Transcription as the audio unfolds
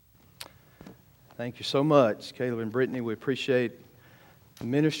Thank you so much, Caleb and Brittany. We appreciate the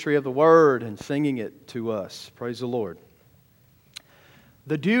ministry of the Word and singing it to us. Praise the Lord.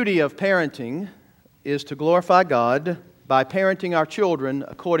 The duty of parenting is to glorify God by parenting our children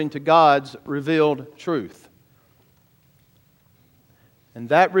according to God's revealed truth. And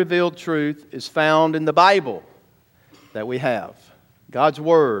that revealed truth is found in the Bible that we have, God's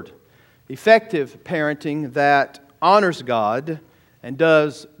Word. Effective parenting that honors God and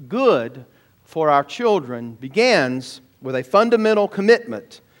does good for our children begins with a fundamental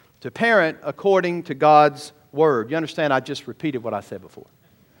commitment to parent according to God's Word. You understand, I just repeated what I said before.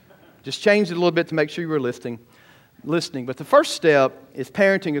 Just changed it a little bit to make sure you were listening. But the first step is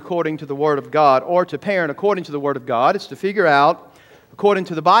parenting according to the Word of God, or to parent according to the Word of God. It's to figure out, according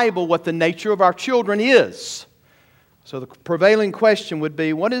to the Bible, what the nature of our children is. So the prevailing question would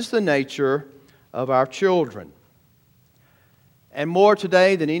be, what is the nature of our children? And more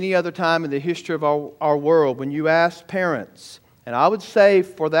today than any other time in the history of our world, when you ask parents, and I would say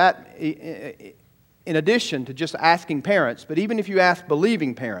for that, in addition to just asking parents, but even if you ask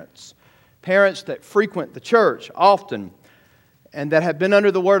believing parents, parents that frequent the church often, and that have been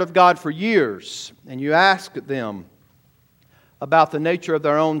under the Word of God for years, and you ask them about the nature of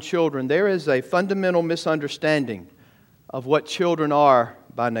their own children, there is a fundamental misunderstanding of what children are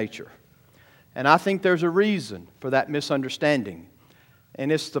by nature. And I think there's a reason for that misunderstanding.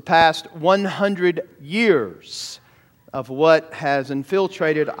 And it's the past 100 years of what has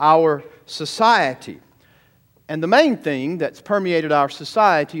infiltrated our society. And the main thing that's permeated our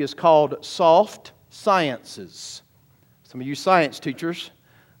society is called soft sciences. Some of you science teachers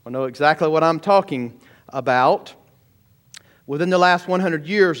will know exactly what I'm talking about. Within the last 100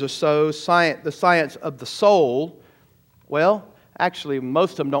 years or so, the science of the soul, well, actually,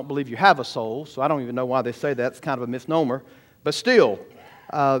 most of them don't believe you have a soul, so I don't even know why they say that. It's kind of a misnomer. But still,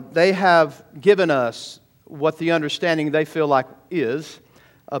 they have given us what the understanding they feel like is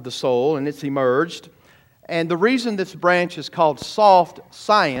of the soul, and it's emerged. And the reason this branch is called soft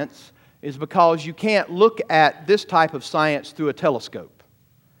science is because you can't look at this type of science through a telescope.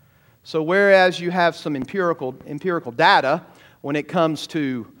 So whereas you have some empirical data when it comes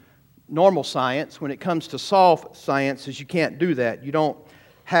to normal science, when it comes to soft sciences, you can't do that. You don't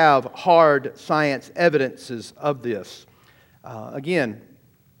have hard science evidences of this. Again,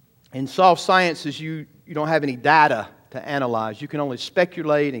 in soft sciences, you don't have any data to analyze. You can only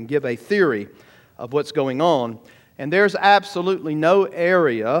speculate and give a theory of what's going on. And there's absolutely no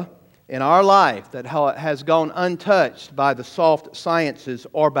area in our life that has gone untouched by the soft sciences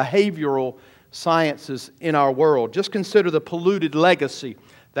or behavioral sciences in our world. Just consider the polluted legacy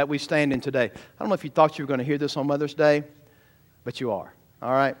that we stand in today. I don't know if you thought you were going to hear this on Mother's Day, but you are.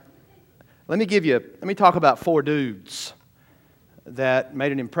 All right? Let me talk about 4 dudes that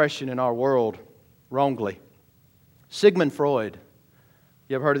made an impression in our world wrongly. Sigmund Freud.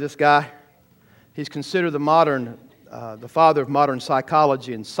 You ever heard of this guy? He's considered the father of modern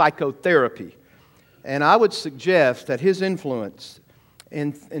psychology and psychotherapy. And I would suggest that his influence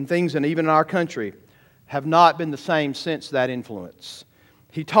in things, and even in our country, have not been the same since that influence.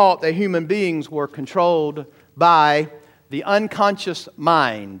 He taught that human beings were controlled by the unconscious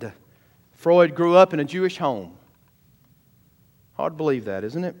mind. Freud grew up in a Jewish home. Hard to believe that,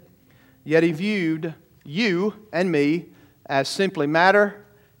 isn't it? Yet he viewed you and me as simply matter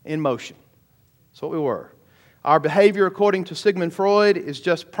in motion. That's what we were. Our behavior, according to Sigmund Freud, is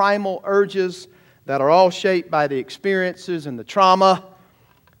just primal urges that are all shaped by the experiences and the trauma.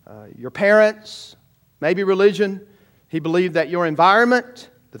 Your parents, maybe religion. He believed that your environment,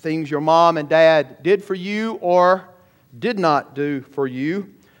 the things your mom and dad did for you or did not do for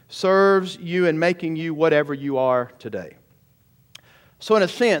you, serves you in making you whatever you are today. So in a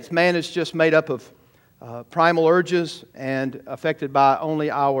sense, man is just made up of primal urges and affected by only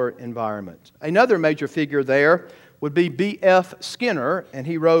our environment. Another major figure there would be B.F. Skinner, and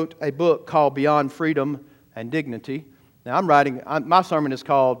he wrote a book called Beyond Freedom and Dignity. Now my sermon is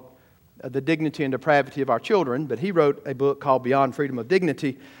called The Dignity and Depravity of Our Children, but he wrote a book called Beyond Freedom of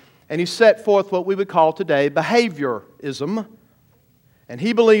Dignity, and he set forth what we would call today behaviorism, and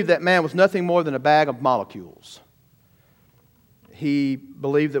he believed that man was nothing more than a bag of molecules. He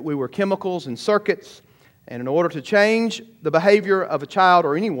believed that we were chemicals and circuits, and in order to change the behavior of a child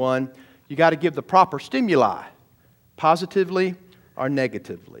or anyone, you got to give the proper stimuli, positively or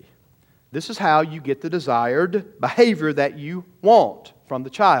negatively. This is how you get the desired behavior that you want from the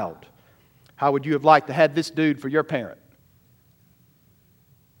child. How would you have liked to have this dude for your parent?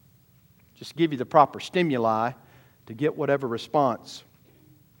 Just give you the proper stimuli to get whatever response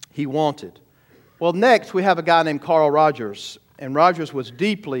he wanted. Well, next we have a guy named Carl Rogers, and Rogers was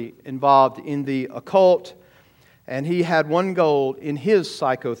deeply involved in the occult, and he had one goal in his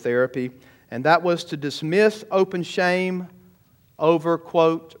psychotherapy, and that was to dismiss open shame over,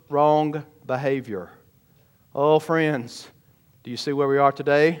 quote, wrong behavior. Oh, friends, do you see where we are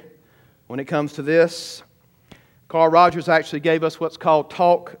today when it comes to this? Carl Rogers actually gave us what's called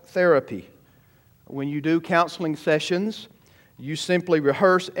talk therapy. When you do counseling sessions, you simply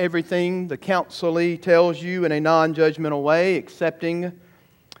rehearse everything the counselee tells you in a non-judgmental way, accepting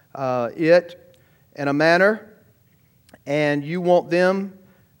it in a manner, and you want them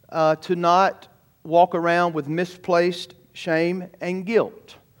to not walk around with misplaced shame and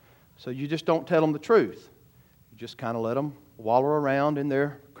guilt. So you just don't tell them the truth. You just kind of let them wallow around in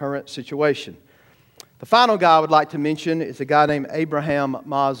their current situation. The final guy I would like to mention is a guy named Abraham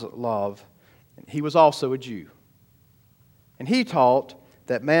Maslow. He was also a Jew. And he taught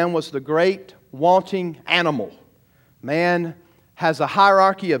that man was the great wanting animal. Man has a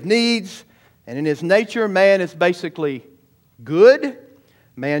hierarchy of needs, and in his nature, man is basically good.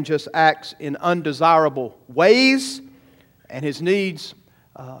 Man just acts in undesirable ways, and his needs,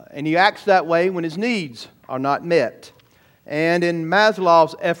 and he acts that way when his needs are not met. And in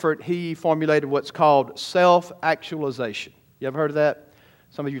Maslow's effort, he formulated what's called self-actualization. You ever heard of that?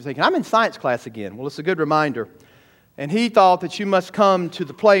 Some of you are thinking, I'm in science class again. Well, it's a good reminder. And he thought that you must come to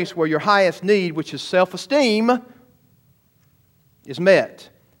the place where your highest need, which is self-esteem, is met.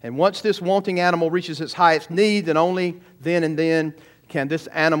 And once this wanting animal reaches its highest need, then only then and then can this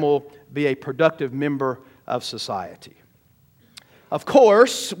animal be a productive member of society. Of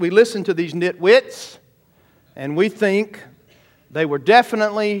course, we listen to these nitwits, and we think they were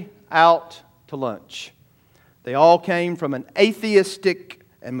definitely out to lunch. They all came from an atheistic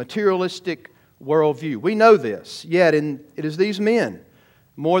and materialistic worldview. We know this, yet it is these men,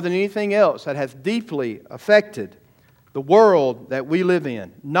 more than anything else, that has deeply affected the world that we live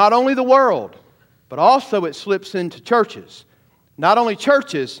in. Not only the world, but also it slips into churches. Not only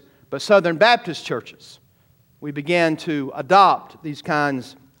churches, but Southern Baptist churches. We began to adopt these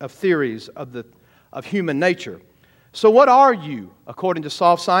kinds of theories of human nature. So what are you, according to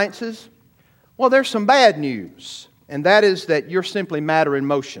soft sciences? Well, there's some bad news, and that is that you're simply matter in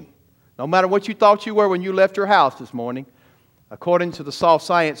motion. No matter what you thought you were when you left your house this morning, according to the soft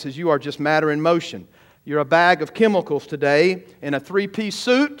sciences, you are just matter in motion. You're a bag of chemicals today in a three-piece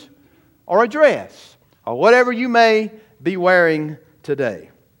suit or a dress or whatever you may be wearing today.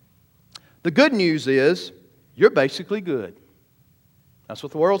 The good news is you're basically good. That's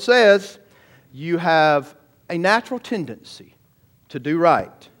what the world says. You have a natural tendency to do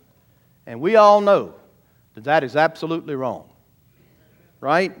right. And we all know that that is absolutely wrong.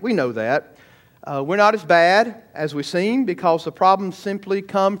 Right? We know that. We're not as bad as we seem because the problems simply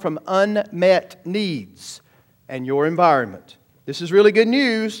come from unmet needs and your environment. This is really good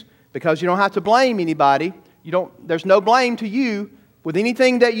news because you don't have to blame anybody. There's no blame to you with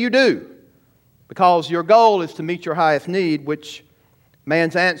anything that you do because your goal is to meet your highest need, which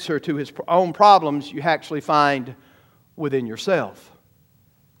man's answer to his own problems you actually find within yourself.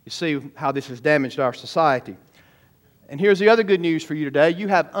 You see how this has damaged our society. And here's the other good news for you today. You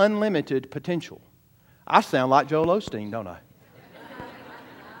have unlimited potential. I sound like Joel Osteen, don't I?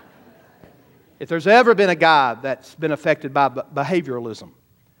 If there's ever been a guy that's been affected by behavioralism,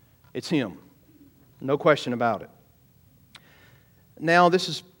 it's him. No question about it. Now, this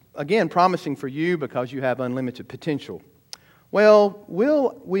is, again, promising for you because you have unlimited potential. Well,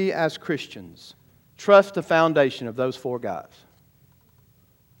 will we as Christians trust the foundation of those four guys?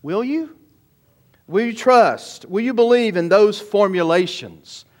 Will you? Will you trust? Will you believe in those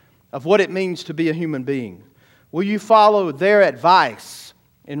formulations of what it means to be a human being? Will you follow their advice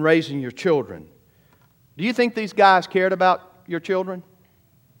in raising your children? Do you think these guys cared about your children?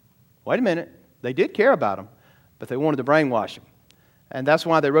 Wait a minute. They did care about them, but they wanted to brainwash them. And that's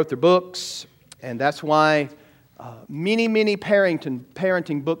why they wrote their books, and that's why many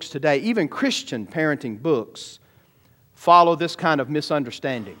parenting books today, even Christian parenting books, follow this kind of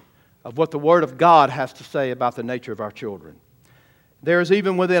misunderstanding of what the Word of God has to say about the nature of our children. There is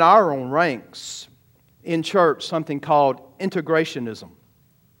even within our own ranks in church something called integrationism.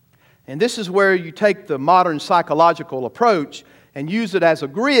 And this is where you take the modern psychological approach and use it as a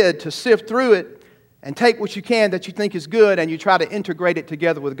grid to sift through it and take what you can that you think is good and you try to integrate it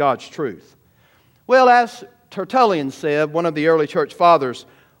together with God's truth. Well, as Tertullian said, one of the early church fathers,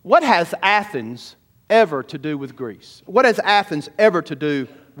 what has Athens ever to do with Greece? What has Athens ever to do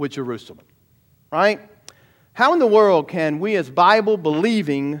with Jerusalem? Right? How in the world can we as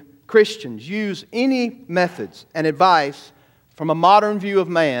Bible-believing Christians use any methods and advice from a modern view of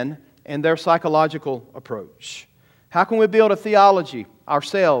man and their psychological approach? How can we build a theology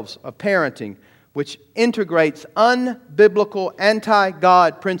ourselves of parenting which integrates unbiblical,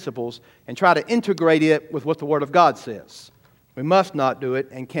 anti-God principles and try to integrate it with what the Word of God says? We must not do it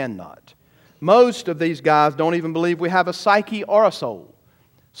and cannot. Most of these guys don't even believe we have a psyche or a soul.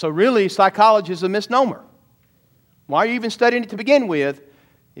 So really, psychology is a misnomer. Why are you even studying it to begin with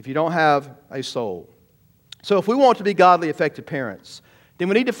if you don't have a soul? So if we want to be godly, effective parents, then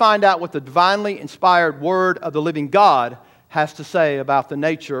we need to find out what the divinely inspired Word of the living God has to say about the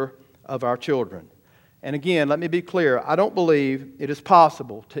nature of our children. And again, let me be clear, I don't believe it is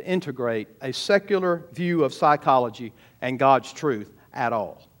possible to integrate a secular view of psychology and God's truth at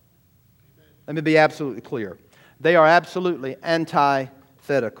all. Let me be absolutely clear. They are absolutely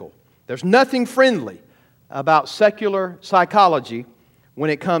antithetical. There's nothing friendly about secular psychology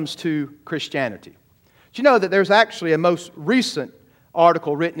when it comes to Christianity. Do you know that there's actually a most recent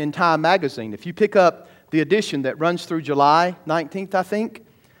article written in Time magazine? If you pick up the edition that runs through July 19th, I think,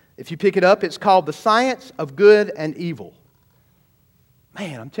 if you pick it up, it's called The Science of Good and Evil.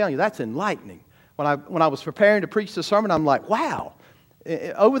 Man, I'm telling you, that's enlightening. When I was preparing to preach the sermon, I'm like, wow.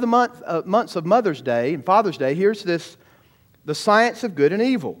 Over the months of Mother's Day and Father's Day, here's this, The Science of Good and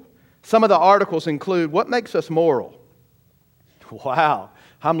Evil. Some of the articles include what makes us moral. Wow.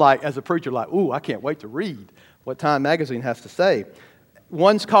 I'm like, as a preacher, like, ooh, I can't wait to read what Time magazine has to say.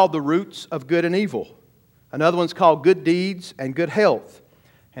 One's called The Roots of Good and Evil. Another one's called Good Deeds and Good Health.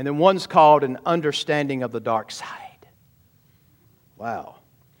 And then one's called An Understanding of the Dark Side. Wow.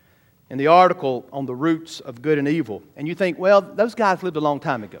 In the article on the roots of good and evil, and you think, well, those guys lived a long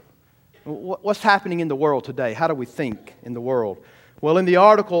time ago. What's happening in the world today? How do we think in the world? Well, in the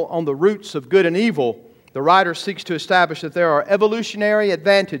article on the roots of good and evil, the writer seeks to establish that there are evolutionary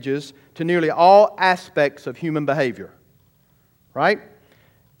advantages to nearly all aspects of human behavior. Right?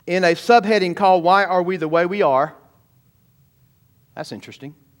 In a subheading called Why Are We the Way We Are? That's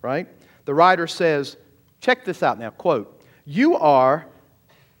interesting, right? The writer says, check this out now, quote, "You are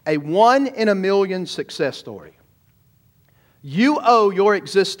a 1 in a million success story. You owe your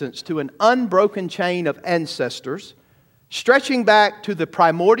existence to an unbroken chain of ancestors stretching back to the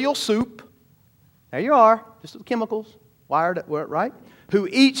primordial soup." There you are, just the chemicals, wired, right? "Who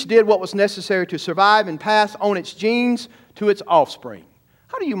each did what was necessary to survive and pass on its genes to its offspring."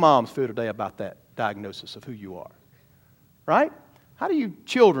 How do you moms feel today about that diagnosis of who you are? Right? How do you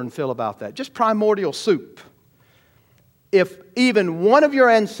children feel about that? Just primordial soup. If even one of your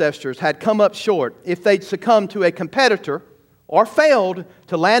ancestors had come up short, if they'd succumbed to a competitor or failed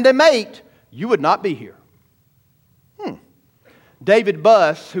to land a mate, you would not be here. David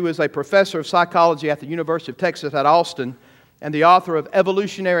Buss, who is a professor of psychology at the University of Texas at Austin and the author of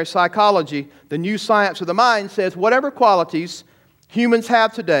Evolutionary Psychology, The New Science of the Mind, says whatever qualities humans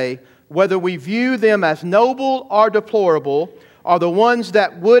have today, whether we view them as noble or deplorable, are the ones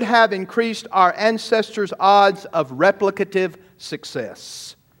that would have increased our ancestors' odds of replicative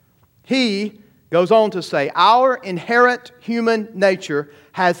success. He goes on to say, our inherent human nature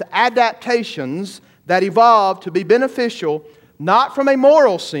has adaptations that evolved to be beneficial not from a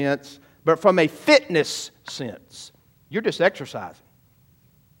moral sense, but from a fitness sense. You're just exercising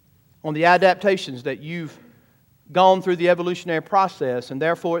on the adaptations that you've gone through the evolutionary process, and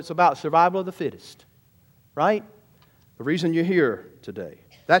therefore it's about survival of the fittest, right? The reason you're here today.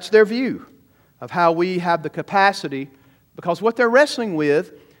 That's their view of how we have the capacity, because what they're wrestling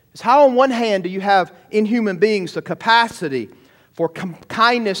with is how on one hand do you have in human beings the capacity for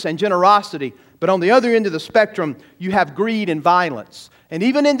kindness and generosity, but on the other end of the spectrum you have greed and violence. And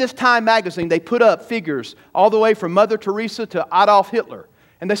even in this Time magazine they put up figures all the way from Mother Teresa to Adolf Hitler.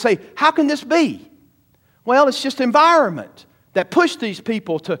 And they say, how can this be? Well, it's just environment that pushed these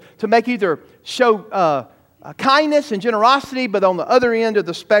people to make either show kindness and generosity, but on the other end of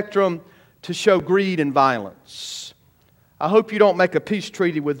the spectrum to show greed and violence. I hope you don't make a peace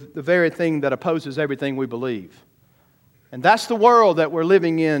treaty with the very thing that opposes everything we believe. And that's the world that we're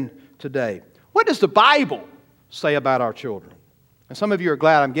living in today. What does the Bible say about our children? And some of you are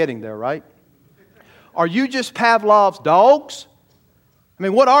glad I'm getting there, right? Are you just Pavlov's dogs? I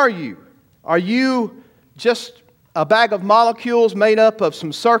mean, what are you? Are you just a bag of molecules made up of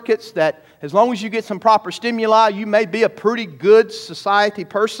some circuits that as long as you get some proper stimuli, you may be a pretty good society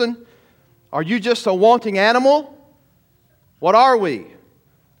person? Are you just a wanting animal? What are we?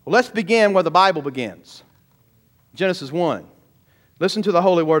 Well, let's begin where the Bible begins. Genesis 1. Listen to the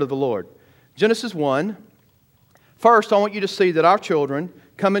holy word of the Lord. Genesis 1. First, I want you to see that our children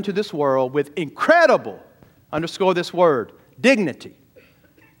come into this world with incredible, underscore this word, dignity.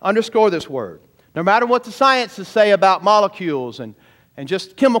 Underscore this word. No matter what the sciences say about molecules and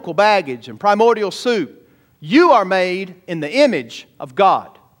just chemical baggage and primordial soup, You are made in the image of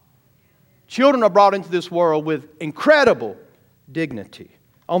God. Children are brought into this world with incredible dignity.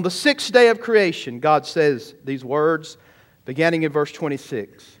 On the sixth day of creation, God says these words, beginning in verse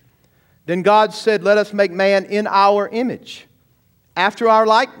 26. Then God said, let us make man in our image, after our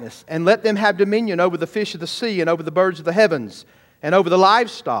likeness, and let them have dominion over the fish of the sea, and over the birds of the heavens, and over the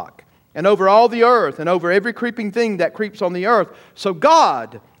livestock, and over all the earth, and over every creeping thing that creeps on the earth. So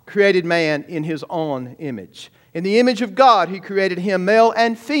God created man in His own image. In the image of God, He created him, male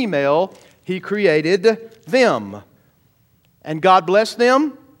and female, He created them. And God blessed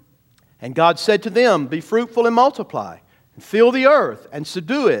them, and God said to them, be fruitful and multiply, and fill the earth, and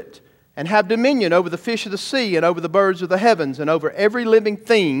subdue it, and have dominion over the fish of the sea, and over the birds of the heavens, and over every living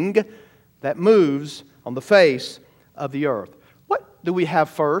thing that moves on the face of the earth. What do we have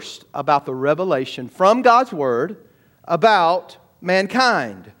first about the revelation from God's Word about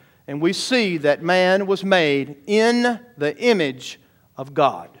mankind? And we see that man was made in the image of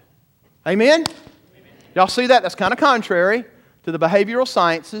God. Amen? Y'all see that? That's kind of contrary to the behavioral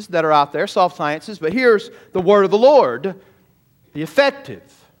sciences that are out there, soft sciences. But here's the Word of the Lord, the effective,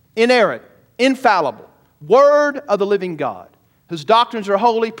 inerrant, infallible Word of the living God, whose doctrines are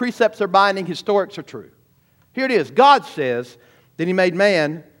holy, precepts are binding, historics are true. Here it is. God says that He made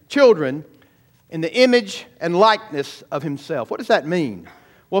man, children, in the image and likeness of Himself. What does that mean?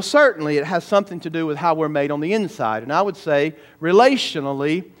 Well, certainly it has something to do with how we're made on the inside. And I would say,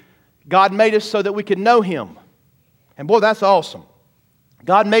 relationally, God made us so that we could know Him. And boy, that's awesome.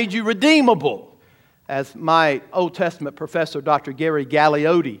 God made you redeemable. As my Old Testament professor, Dr. Gary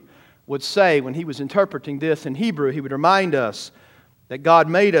Galliotti, would say when he was interpreting this in Hebrew, he would remind us that God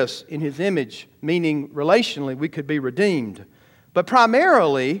made us in His image, meaning relationally we could be redeemed. But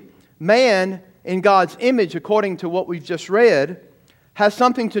primarily, man in God's image, according to what we've just read, has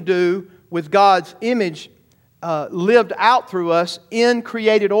something to do with God's image lived out through us in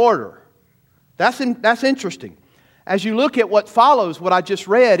created order. That's interesting. As you look at what follows, what I just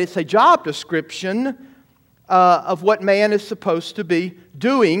read, it's a job description of what man is supposed to be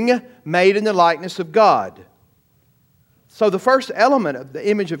doing, made in the likeness of God. So the first element of the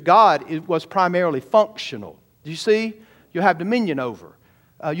image of God was primarily functional. Do you see? You have dominion over.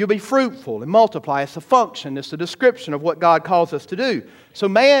 You'll be fruitful and multiply. It's a function. It's a description of what God calls us to do. So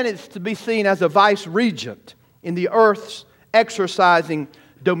man is to be seen as a vice-regent in the earth's exercising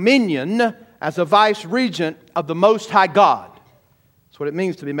dominion as a vice-regent of the Most High God. That's what it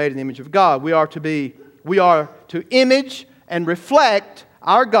means to be made in the image of God. We are to image and reflect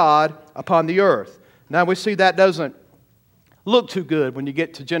our God upon the earth. Now we see that doesn't look too good when you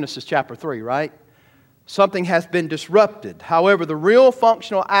get to Genesis chapter 3, right? Something has been disrupted. However, the real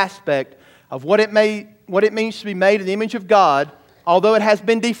functional aspect of what it means to be made in the image of God, although it has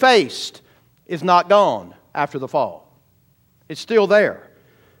been defaced, is not gone after the fall. It's still there.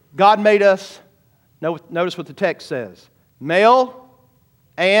 God made us, notice what the text says, male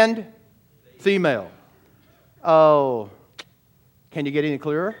and female. Oh, can you get any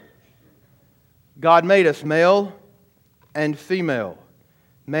clearer? God made us male and female.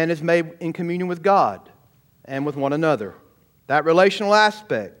 Man is made in communion with God and with one another. That relational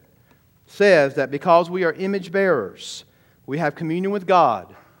aspect says that because we are image bearers, we have communion with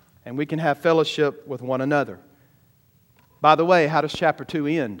God and we can have fellowship with one another. By the way, how does chapter 2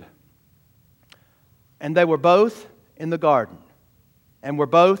 end? And they were both in the garden and were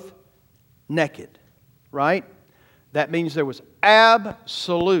both naked, right? That means there was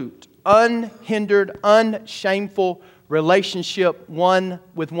absolute, unhindered, unshameful relationship one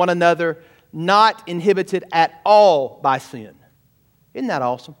with one another, not inhibited at all by sin. Isn't that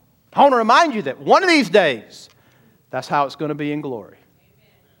awesome? I want to remind you that one of these days, that's how it's going to be in glory.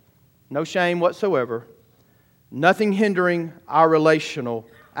 No shame whatsoever. Nothing hindering our relational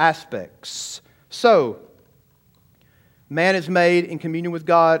aspects. So, man is made in communion with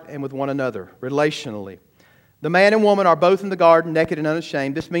God and with one another, relationally. The man and woman are both in the garden, naked and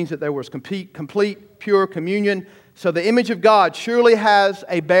unashamed. This means that there was complete, pure communion. So the image of God surely has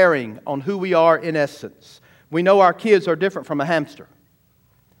a bearing on who we are in essence. We know our kids are different from a hamster.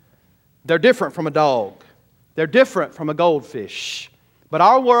 They're different from a dog. They're different from a goldfish. But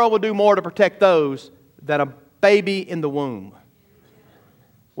our world will do more to protect those than a baby in the womb.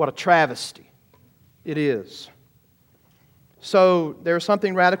 What a travesty it is. So there's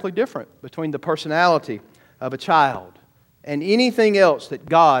something radically different between the personality of a child and anything else that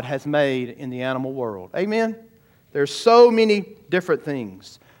God has made in the animal world. Amen? There's so many different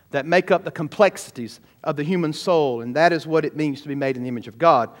things that make up the complexities of the human soul, and that is what it means to be made in the image of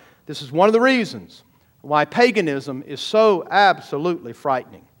God. This is one of the reasons why paganism is so absolutely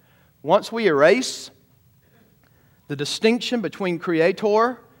frightening. Once we erase The distinction between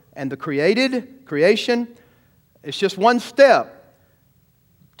creator and the created, creation, it's just one step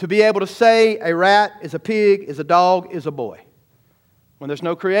to be able to say a rat is a pig, is a dog, is a boy. When there's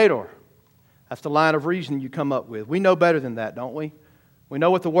no creator. That's the line of reasoning you come up with. We know better than that, don't we? We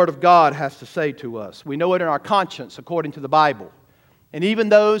know what the Word of God has to say to us. We know it in our conscience according to the Bible. And even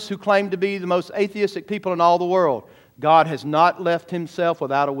those who claim to be the most atheistic people in all the world, God has not left Himself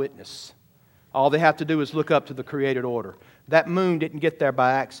without a witness. All they have to do is look up to the created order. That moon didn't get there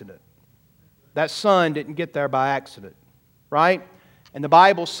by accident. That sun didn't get there by accident. Right? And the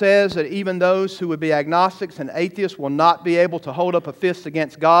Bible says that even those who would be agnostics and atheists will not be able to hold up a fist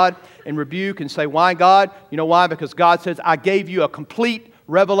against God and rebuke and say, why God? You know why? Because God says, I gave you a complete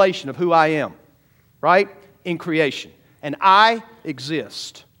revelation of who I am. Right? In creation. And I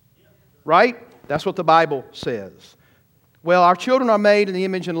exist. Right? That's what the Bible says. Well, our children are made in the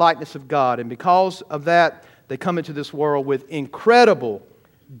image and likeness of God. And because of that, they come into this world with incredible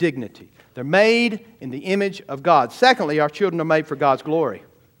dignity. They're made in the image of God. Secondly, our children are made for God's glory.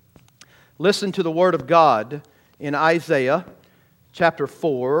 Listen to the Word of God in Isaiah chapter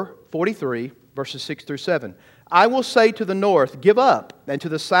 4, 43, verses 6 through 7. I will say to the north, give up, and to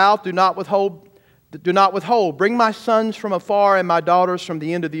the south, do not withhold. Bring my sons from afar and my daughters from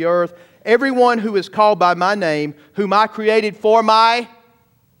the end of the earth. Everyone who is called by my name, whom I created for my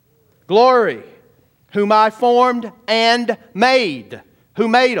glory, whom I formed and made. Who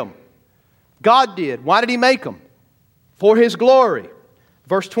made them? God did. Why did He make them? For His glory.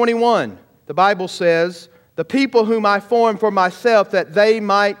 Verse 21, the Bible says, the people whom I formed for myself, that they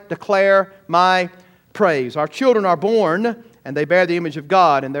might declare my praise. Our children are born, and they bear the image of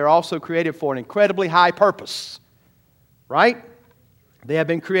God, and they're also created for an incredibly high purpose. Right? They have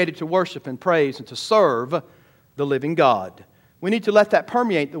been created to worship and praise and to serve the living God. We need to let that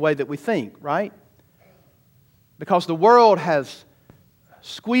permeate the way that we think, right? Because the world has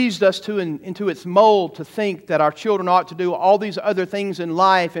squeezed us into its mold to think that our children ought to do all these other things in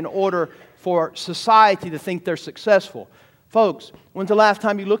life in order for society to think they're successful. Folks, when's the last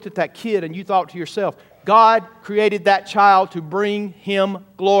time you looked at that kid and you thought to yourself, God created that child to bring Him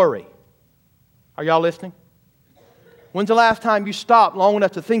glory? Are y'all listening? When's the last time you stopped long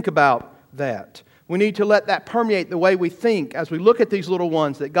enough to think about that? We need to let that permeate the way we think as we look at these little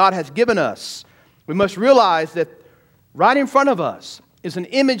ones that God has given us. We must realize that right in front of us is an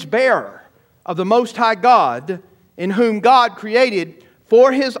image bearer of the Most High God, in whom God created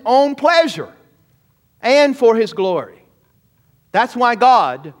for His own pleasure and for His glory. That's why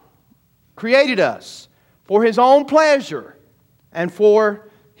God created us, for His own pleasure and for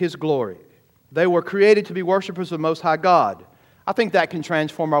His glory. They were created to be worshipers of the Most High God. I think that can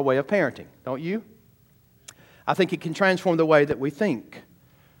transform our way of parenting, don't you? I think it can transform the way that we think.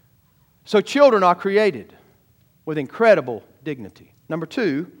 So children are created with incredible dignity. Number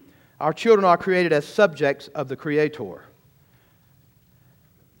two, our children are created as subjects of the Creator.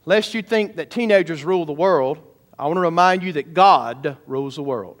 Lest you think that teenagers rule the world, I want to remind you that God rules the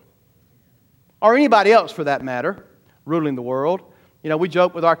world. Or anybody else, for that matter, ruling the world. You know, we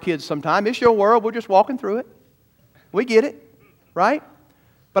joke with our kids sometimes, it's your world, we're just walking through it. We get it, right?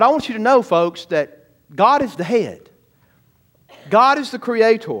 But I want you to know, folks, that God is the head. God is the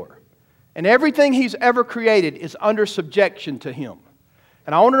Creator. And everything He's ever created is under subjection to Him.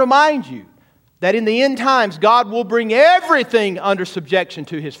 And I want to remind you that in the end times, God will bring everything under subjection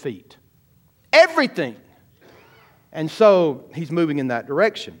to His feet. Everything. And so He's moving in that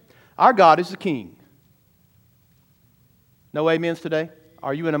direction. Our God is the King. No amens today?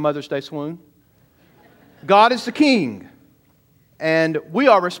 Are you in a Mother's Day swoon? God is the King. And we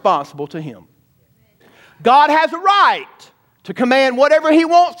are responsible to Him. God has a right to command whatever He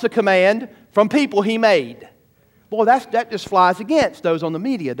wants to command from people He made. Boy, that just flies against those on the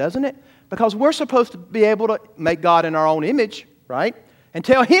media, doesn't it? Because we're supposed to be able to make God in our own image, right? And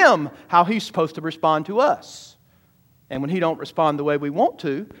tell Him how He's supposed to respond to us. And when He don't respond the way we want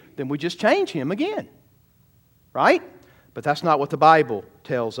to, then we just change Him again. Right? But that's not what the Bible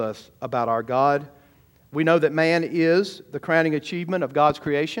tells us about our God. We know that man is the crowning achievement of God's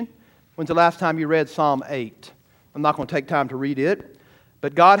creation. When's the last time you read Psalm 8? I'm not going to take time to read it.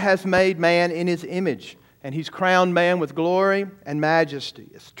 But God has made man in His image, and He's crowned man with glory and majesty.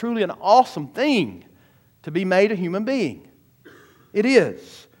 It's truly an awesome thing to be made a human being. It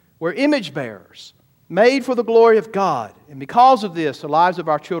is. We're image bearers, made for the glory of God. And because of this, the lives of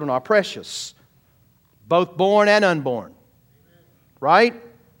our children are precious, both born and unborn. Right?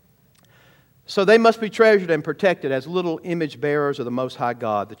 So they must be treasured and protected as little image bearers of the Most High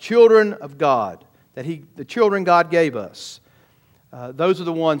God. The children of God, the children God gave us, those are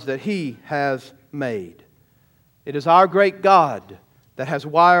the ones that He has made. It is our great God that has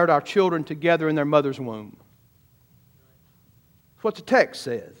wired our children together in their mother's womb. That's what the text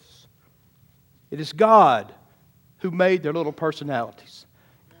says. It is God who made their little personalities.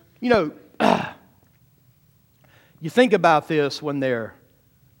 You know, you think about this when they're,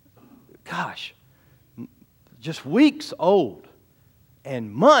 just weeks old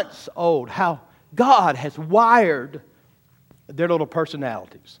and months old, how God has wired their little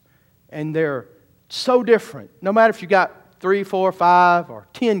personalities. And they're so different. No matter if you got 3, 4, 5, or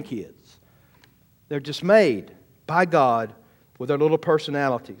 10 kids, they're just made by God with their little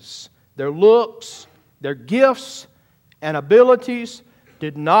personalities. Their looks, their gifts, and abilities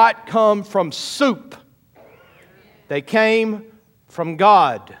did not come from soup. They came from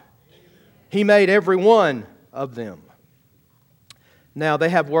God. He made every one of them. Now, they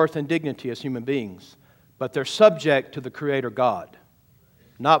have worth and dignity as human beings, but they're subject to the Creator God,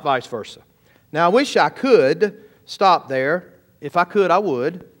 not vice versa. Now, I wish I could stop there. If I could, I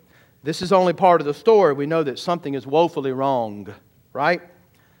would. This is only part of the story. We know that something is woefully wrong, right?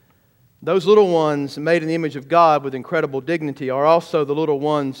 Those little ones made in the image of God with incredible dignity are also the little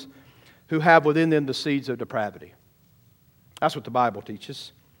ones who have within them the seeds of depravity. That's what the Bible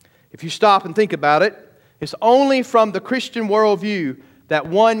teaches. If you stop and think about it, it's only from the Christian worldview that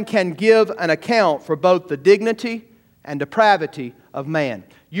one can give an account for both the dignity and depravity of man.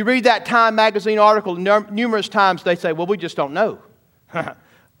 You read that Time magazine article numerous times, they say, well, we just don't know.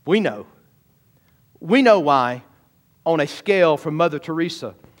 We know. We know why on a scale from Mother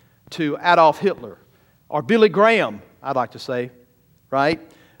Teresa to Adolf Hitler, or Billy Graham, I'd like to say, right,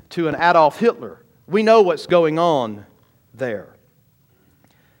 to an Adolf Hitler. We know what's going on there.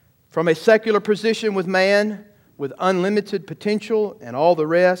 From a secular position with man, with unlimited potential and all the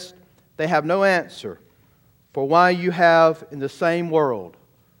rest, they have no answer for why you have in the same world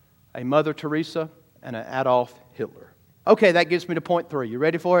a Mother Teresa and an Adolf Hitler. Okay, that gets me to point 3. You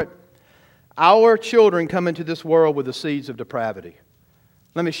ready for it? Our children come into this world with the seeds of depravity.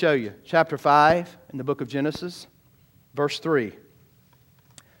 Let me show you. Chapter 5 in the book of Genesis, verse 3.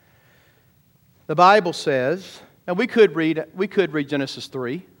 The Bible says, and we could read Genesis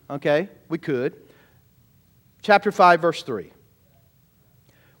 3. Okay, we could. Chapter 5, verse 3.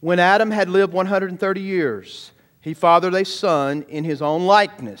 When Adam had lived 130 years, he fathered a son in his own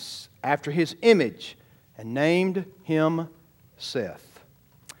likeness, after his image, and named him Seth.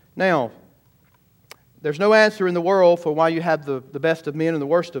 Now, there's no answer in the world for why you have the best of men and the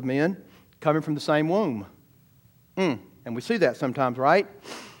worst of men coming from the same womb. And we see that sometimes, right?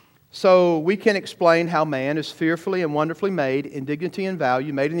 So we can explain how man is fearfully and wonderfully made in dignity and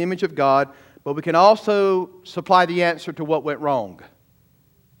value, made in the image of God, but we can also supply the answer to what went wrong.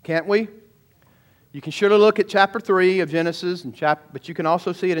 Can't we? You can surely look at chapter 3 of Genesis, but you can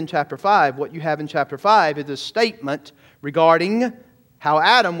also see it in chapter 5. What you have in chapter 5 is a statement regarding how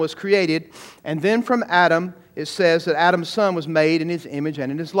Adam was created, and then from Adam it says that Adam's son was made in his image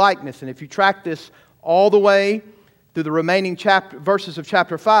and in his likeness. And if you track this all the way through the remaining verses of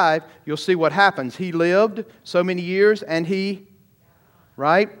chapter 5, you'll see what happens. He lived so many years and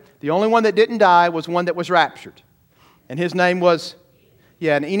right? The only one that didn't die was one that was raptured. And his name was,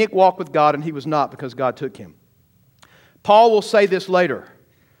 and Enoch walked with God and he was not because God took him. Paul will say this later,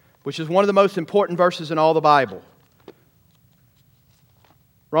 which is one of the most important verses in all the Bible.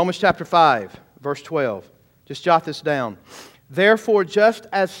 Romans chapter 5, verse 12. Just jot this down. Therefore, just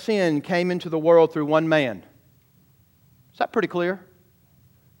as sin came into the world through one man. Is that pretty clear?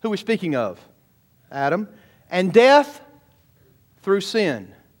 Who are we speaking of? Adam. And death through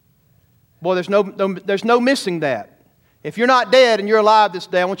sin. Boy, there's no missing that. If you're not dead and you're alive this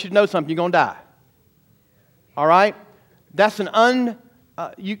day, I want you to know something. You're going to die. All right? That's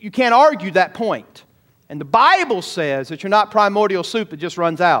you can't argue that point. And the Bible says that you're not primordial soup that just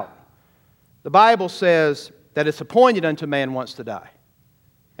runs out. The Bible says that it's appointed unto man once to die.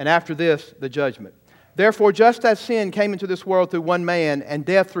 And after this, the judgment. Therefore, just as sin came into this world through one man, and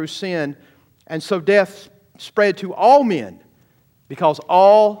death through sin, and so death spread to all men, because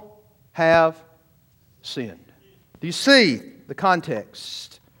all have sinned. Do you see the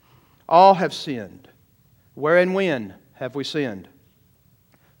context? All have sinned. Where and when have we sinned?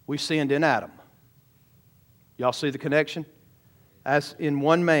 We sinned in Adam. Y'all see the connection? As in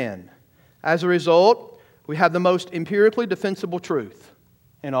one man. As a result, we have the most empirically defensible truth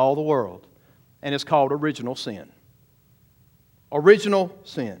in all the world. And it's called original sin. Original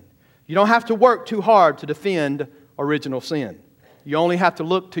sin. You don't have to work too hard to defend original sin. You only have to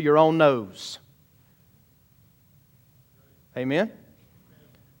look to your own nose. Amen?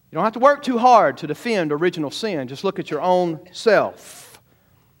 You don't have to work too hard to defend original sin. Just look at your own self.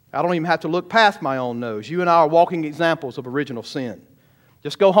 I don't even have to look past my own nose. You and I are walking examples of original sin.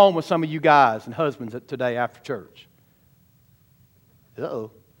 Just go home with some of you guys and husbands today after church.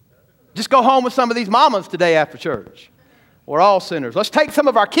 Uh-oh. Just go home with some of these mamas today after church. We're all sinners. Let's take some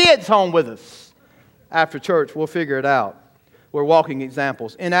of our kids home with us after church. We'll figure it out. We're walking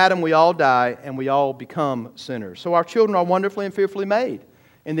examples. In Adam, we all die and we all become sinners. So our children are wonderfully and fearfully made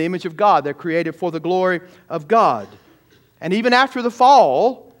in the image of God. They're created for the glory of God. And even after the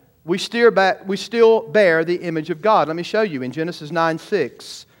fall, we still bear the image of God. Let me show you in Genesis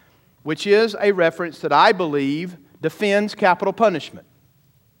 9:6, which is a reference that I believe defends capital punishment.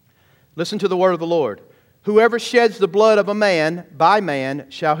 Listen to the word of the Lord. Whoever sheds the blood of a man, by man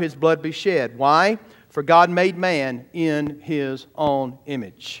shall his blood be shed. Why? For God made man in His own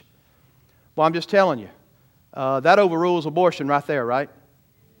image. Well, I'm just telling you, that overrules abortion right there, right?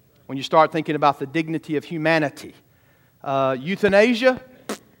 When you start thinking about the dignity of humanity. Euthanasia,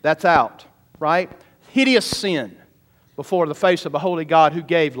 that's out, right? Hideous sin before the face of a holy God who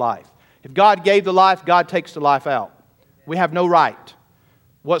gave life. If God gave the life, God takes the life out. We have no right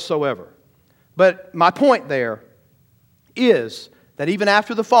whatsoever. But my point there is that even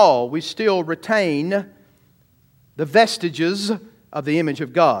after the fall, we still retain the vestiges of the image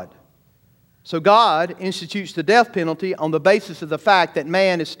of God. So God institutes the death penalty on the basis of the fact that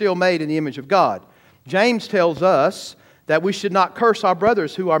man is still made in the image of God. James tells us that we should not curse our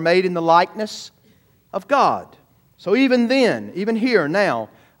brothers who are made in the likeness of God. So even then, even here now,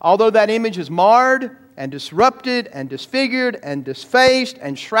 although that image is marred and disrupted and disfigured and disfaced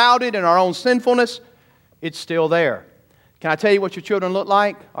and shrouded in our own sinfulness, it's still there. Can I tell you what your children look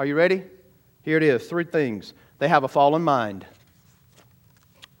like? Are you ready? Here it is, 3 things. They have a fallen mind.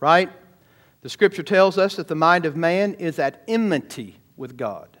 Right? The Scripture tells us that the mind of man is at enmity with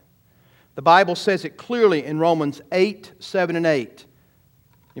God. The Bible says it clearly in Romans 8, 7, and 8.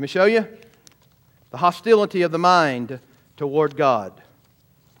 Let me show you. The hostility of the mind toward God.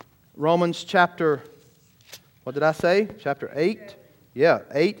 Romans chapter, what did I say? Chapter 8? Yeah,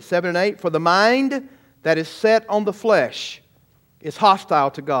 8, 7, and 8. For the mind that is set on the flesh is hostile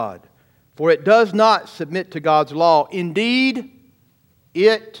to God, for it does not submit to God's law. Indeed,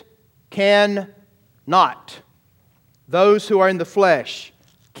 it cannot. Those who are in the flesh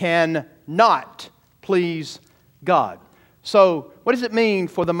cannot please God. So, what does it mean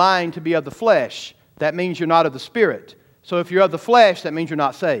for the mind to be of the flesh? That means you're not of the Spirit. So if you're of the flesh, that means you're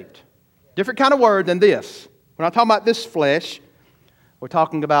not saved. Different kind of word than this. We're not talking about this flesh. We're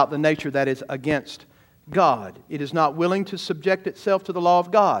talking about the nature that is against God. It is not willing to subject itself to the law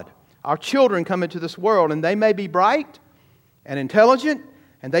of God. Our children come into this world and they may be bright and intelligent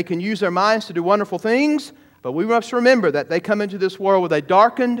and they can use their minds to do wonderful things, but we must remember that they come into this world with a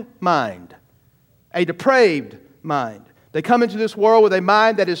darkened mind, a depraved mind. They come into this world with a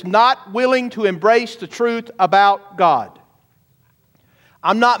mind that is not willing to embrace the truth about God.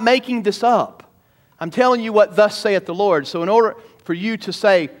 I'm not making this up. I'm telling you what thus saith the Lord. So in order for you to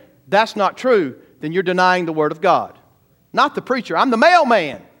say that's not true, then you're denying the Word of God. Not the preacher. I'm the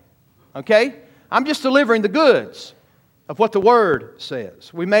mailman. Okay? I'm just delivering the goods of what the Word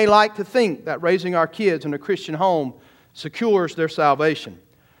says. We may like to think that raising our kids in a Christian home secures their salvation.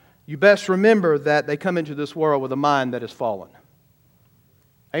 You best remember that they come into this world with a mind that is fallen.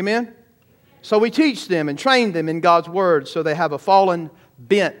 Amen? So we teach them and train them in God's Word so they have a fallen,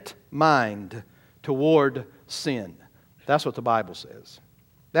 bent mind toward sin. That's what the Bible says.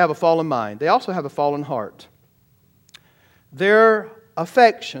 They have a fallen mind. They also have a fallen heart. Their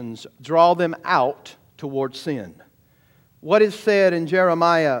affections draw them out toward sin. What is said in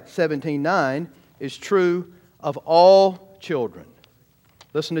Jeremiah 17:9 is true of all children.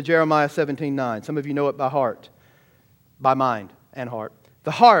 Listen to Jeremiah 17:9. Some of you know it by heart, by mind and heart.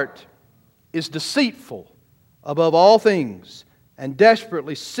 The heart is deceitful above all things and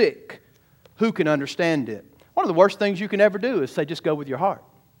desperately sick. Who can understand it? One of the worst things you can ever do is say, just go with your heart.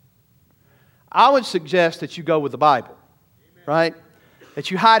 I would suggest that you go with the Bible, right?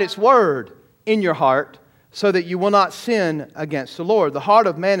 That you hide its word in your heart so that you will not sin against the Lord. The heart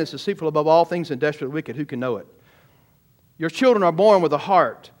of man is deceitful above all things and desperately wicked. Who can know it? Your children are born with a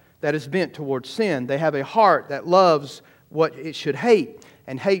heart that is bent towards sin. They have a heart that loves what it should hate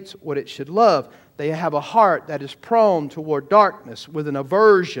and hates what it should love. They have a heart that is prone toward darkness with an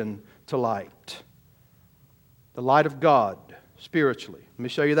aversion to light. The light of God, spiritually. Let me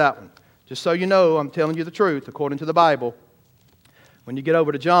show you that one. Just so you know, I'm telling you the truth according to the Bible. When you get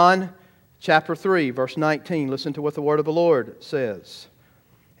over to John chapter 3, verse 19, listen to what the word of the Lord says.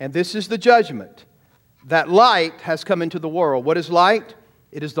 And this is the judgment, that light has come into the world. What is light?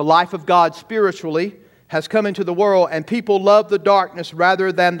 It is the life of God spiritually, has come into the world, and people love the darkness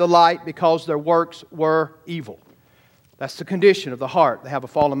rather than the light because their works were evil. That's the condition of the heart. They have a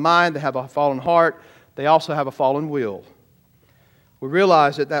fallen mind, they have a fallen heart, they also have a fallen will. We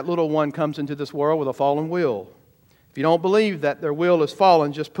realize that that little one comes into this world with a fallen will. If you don't believe that their will is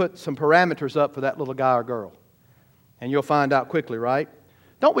fallen, just put some parameters up for that little guy or girl. And you'll find out quickly, right?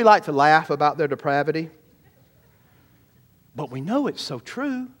 Don't we like to laugh about their depravity? But we know it's so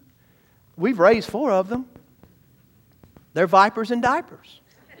true. We've raised 4 of them. They're vipers in diapers.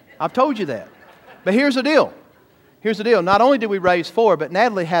 I've told you that. But here's the deal. Here's the deal. Not only did we raise 4, but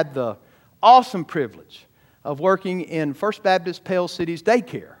Natalie had the awesome privilege of working in First Baptist Pale City's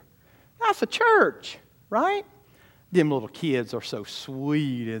daycare. That's a church, right? Them little kids are so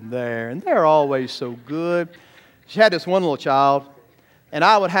sweet in there, and they're always so good. She had this one little child, and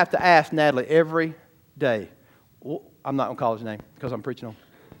I would have to ask Natalie every day. I'm not going to call his name because I'm preaching on.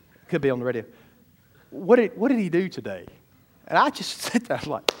 Could be on the radio. What did he do today? And I just sit there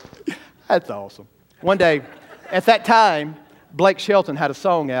like, that's awesome. One day, at that time, Blake Shelton had a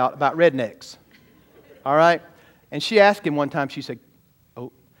song out about rednecks. All right? And she asked him one time, she said,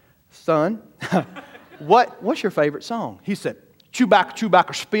 "Oh, son, what's your favorite song?" He said, "Chewbacca,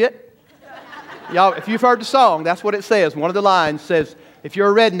 Chewbacca, spit." Y'all, if you've heard the song, that's what it says. One of the lines says, if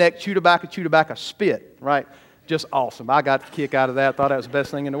you're a redneck, chew tobacco, spit. Right? Just awesome. I got the kick out of that. Thought that was the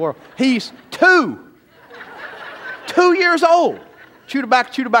best thing in the world. He's 2 years old. Chew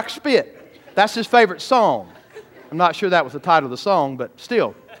tobacco, spit. That's his favorite song. I'm not sure that was the title of the song, but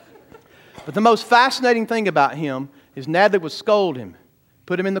still. But the most fascinating thing about him is Natalie would scold him,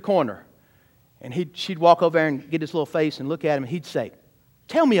 put him in the corner, and she'd walk over there and get his little face and look at him, and he'd say,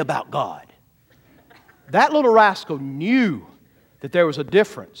 "Tell me about God." That little rascal knew that there was a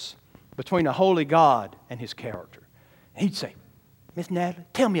difference between a holy God and His character. He'd say, "Miss Natalie,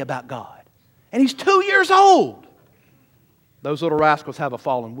 tell me about God." And he's 2 years old. Those little rascals have a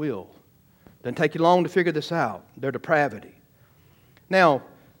fallen will. Doesn't take you long to figure this out. Their depravity. Now,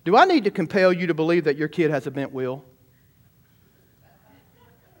 do I need to compel you to believe that your kid has a bent will?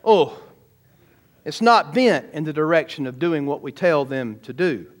 Oh, it's not bent in the direction of doing what we tell them to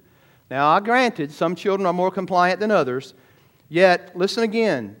do. Now, I granted some children are more compliant than others, yet listen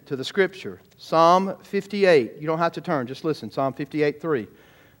again to the Scripture. Psalm 58. You don't have to turn, just listen. Psalm 58:3.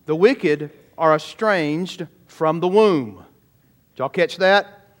 The wicked are estranged from the womb. Did y'all catch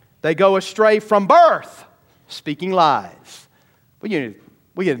that? They go astray from birth, speaking lies. We get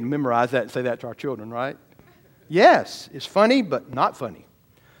to memorize that and say that to our children, right? Yes, it's funny, but not funny.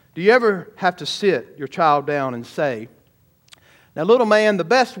 Do you ever have to sit your child down and say, "Now, little man, the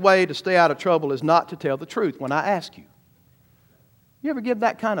best way to stay out of trouble is not to tell the truth when I ask you"? You ever give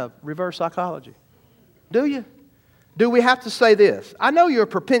that kind of reverse psychology? Do you? Do we have to say this? I know your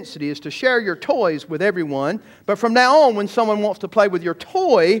propensity is to share your toys with everyone, but from now on, when someone wants to play with your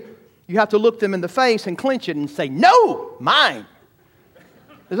toy, you have to look them in the face and clench it and say, "No, mine."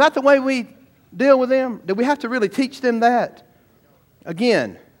 Is that the way we deal with them? Do we have to really teach them that?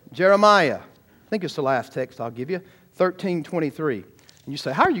 Again, Jeremiah, I think it's the last text I'll give you, 13:23. And you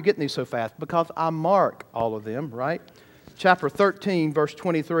say, "How are you getting these so fast?" Because I mark all of them, right? Chapter 13, verse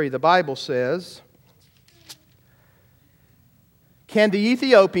 23, the Bible says, "Can the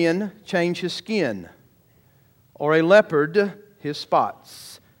Ethiopian change his skin, or a leopard his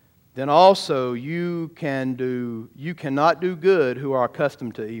spots? Then also you cannot do good who are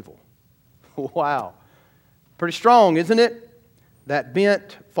accustomed to evil." Wow. Pretty strong, isn't it? That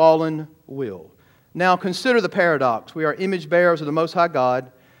bent, fallen will. Now consider the paradox. We are image bearers of the Most High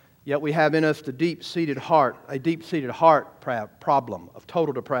God, yet we have in us a deep-seated heart problem of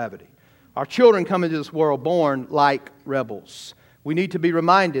total depravity. Our children come into this world born like rebels. We need to be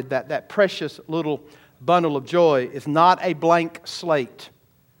reminded that that precious little bundle of joy is not a blank slate,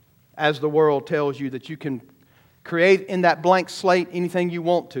 as the world tells you that you can create in that blank slate anything you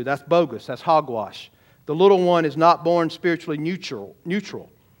want to. That's bogus. That's hogwash. The little one is not born spiritually neutral.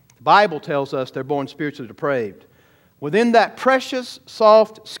 The Bible tells us they're born spiritually depraved. Within that precious,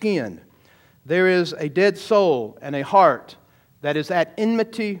 soft skin, there is a dead soul and a heart that is at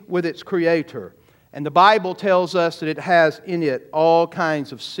enmity with its Creator. And the Bible tells us that it has in it all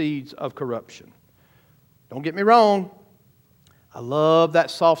kinds of seeds of corruption. Don't get me wrong. I love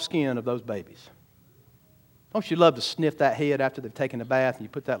that soft skin of those babies. Don't you love to sniff that head after they've taken a bath and you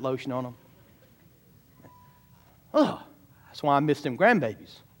put that lotion on them? Oh, that's why I miss them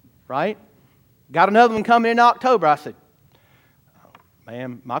grandbabies, right? Got another one coming in October. I said,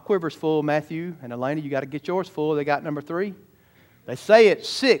 "Man, my quiver's full, Matthew and Elena. You got to get yours full. They got number 3. They say it's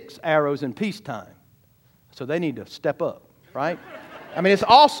 6 arrows in peacetime. So they need to step up, right? I mean, it's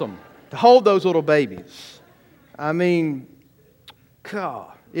awesome. to hold those little babies. I mean,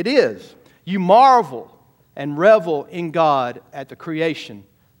 God, it is. You marvel and revel in God at the creation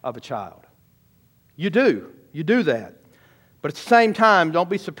of a child. You do. You do that. But at the same time, don't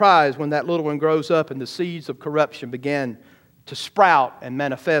be surprised when that little one grows up and the seeds of corruption begin to sprout and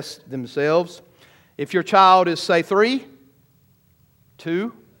manifest themselves. If your child is, say, 3,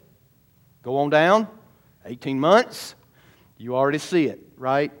 2, go on down, 18 months, you already see it,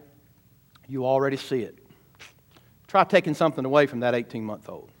 right? You already see it. Try taking something away from that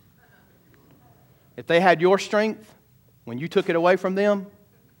 18-month-old. If they had your strength, when you took it away from them,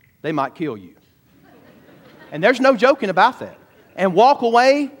 they might kill you. And there's no joking about that. And walk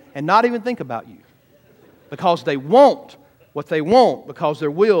away and not even think about you. Because they want what they want, because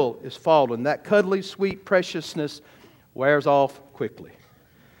their will is fallen. That cuddly, sweet preciousness wears off quickly.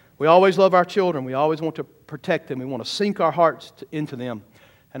 We always love our children. We always want to protect them. We want to sink our hearts into them.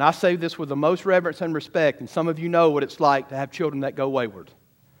 And I say this with the most reverence and respect, and some of you know what it's like to have children that go wayward.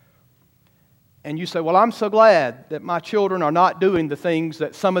 And you say, well, I'm so glad that my children are not doing the things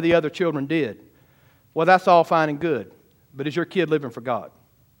that some of the other children did. Well, that's all fine and good. But is your kid living for God?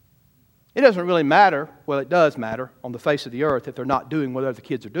 It doesn't really matter. Well, it does matter on the face of the earth if they're not doing what other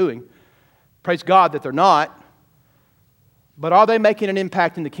kids are doing. Praise God that they're not. But are they making an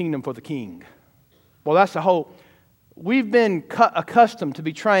impact in the kingdom for the King? Well, that's the whole... We've been accustomed to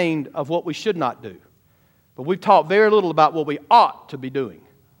be trained of what we should not do. But we've taught very little about what we ought to be doing.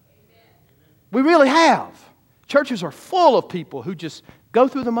 We really have. Churches are full of people who just go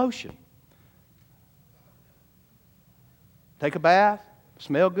through the motion. Take a bath,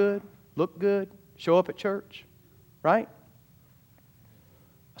 smell good, look good, show up at church, right?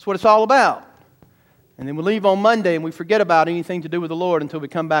 That's what it's all about. And then we leave on Monday and we forget about anything to do with the Lord until we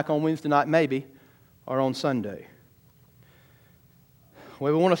come back on Wednesday night maybe, or on Sunday.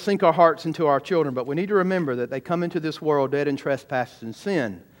 Well, we want to sink our hearts into our children, but we need to remember that they come into this world dead in trespasses and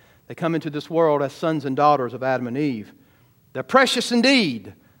sin. They come into this world as sons and daughters of Adam and Eve. They're precious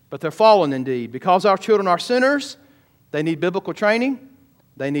indeed, but they're fallen indeed. Because our children are sinners, they need biblical training,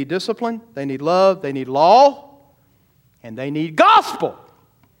 they need discipline, they need love, they need law, and they need gospel.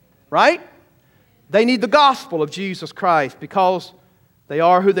 Right? They need the gospel of Jesus Christ. Because they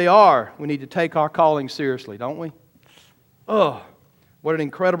are who they are, we need to take our calling seriously, don't we? Oh, what an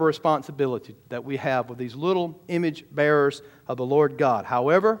incredible responsibility that we have with these little image bearers of the Lord God.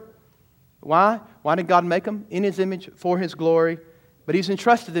 However, why? Why did God make them? In His image, for His glory. But He's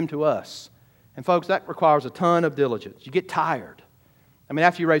entrusted them to us. And folks, that requires a ton of diligence. You get tired. I mean,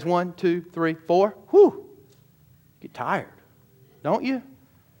 after you raise 1, 2, 3, 4, whew, you get tired, don't you?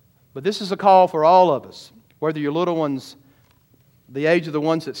 But this is a call for all of us. Whether your little ones, the age of the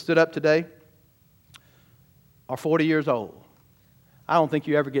ones that stood up today, are 40 years old. I don't think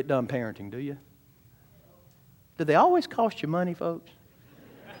you ever get done parenting, do you? Do they always cost you money, folks?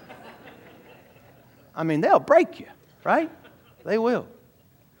 I mean, they'll break you, right? They will.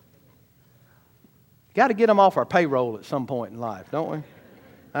 Got to get them off our payroll at some point in life, don't we?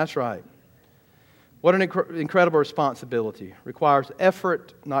 That's right. What an incredible responsibility. Requires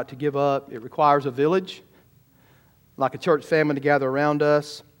effort not to give up. It requires a village, like a church family to gather around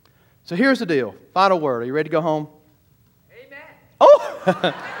us. So here's the deal. Final word. Are you ready to go home? Amen.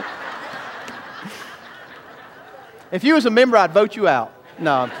 Oh! If you was a member, I'd vote you out.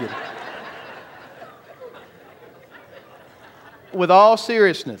 No, I'm kidding. With all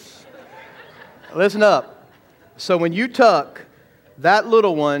seriousness, listen up. So when you tuck that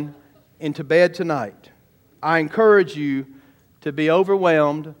little one into bed tonight, I encourage you to be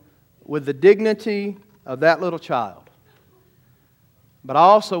overwhelmed with the dignity of that little child. But I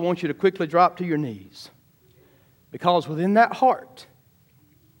also want you to quickly drop to your knees, because within that heart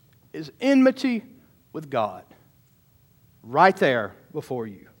is enmity with God, right there before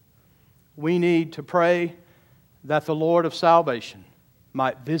you. We need to pray that the Lord of salvation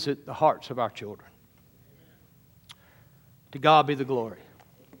might visit the hearts of our children. To God be the glory.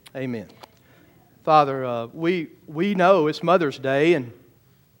 Amen. Father, we know it's Mother's Day, and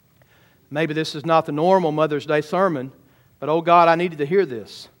maybe this is not the normal Mother's Day sermon, but oh God, I needed to hear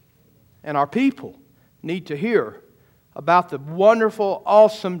this. And our people need to hear about the wonderful,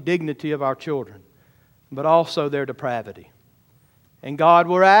 awesome dignity of our children, but also their depravity. And God,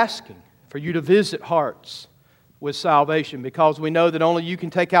 we're asking for you to visit hearts with salvation, because we know that only you can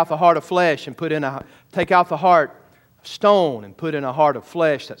take out the heart of flesh and take out the heart of stone and put in a heart of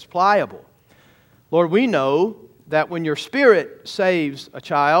flesh that's pliable. Lord, we know that when your Spirit saves a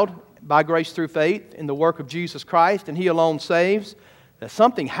child by grace through faith in the work of Jesus Christ, and He alone saves, that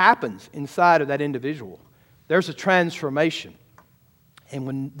something happens inside of that individual. There's a transformation. And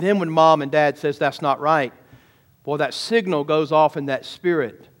when mom and dad says that's not right, boy, that signal goes off in that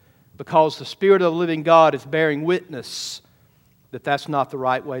spirit, because the Spirit of the living God is bearing witness that that's not the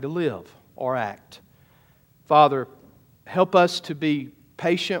right way to live or act. Father, help us to be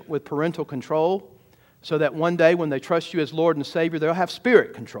patient with parental control, so that one day when they trust you as Lord and Savior, they'll have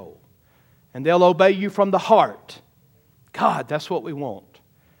spirit control. And they'll obey you from the heart. God, that's what we want.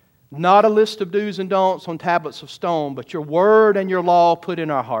 Not a list of do's and don'ts on tablets of stone, but your word and your law put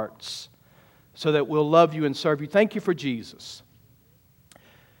in our hearts, so that we'll love you and serve you. Thank you for Jesus.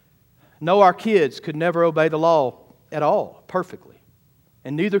 No, our kids could never obey the law at all, perfectly.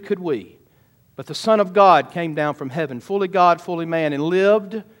 And neither could we. But the Son of God came down from heaven, fully God, fully man, and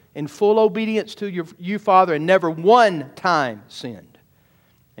lived in full obedience to you, Father, and never one time sinned.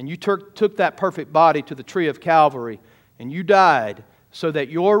 And you took that perfect body to the tree of Calvary, and you died so that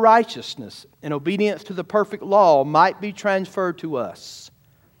your righteousness and obedience to the perfect law might be transferred to us.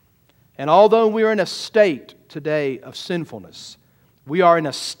 And although we are in a state today of sinfulness, we are in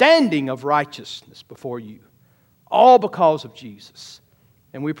a standing of righteousness before you, all because of Jesus.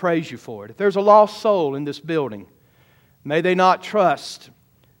 And we praise you for it. If there's a lost soul in this building, may they not trust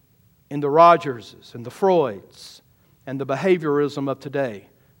in the Rogerses and the Freuds and the behaviorism of today.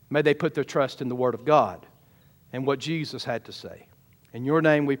 May they put their trust in the Word of God and what Jesus had to say. In your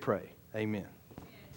name we pray. Amen.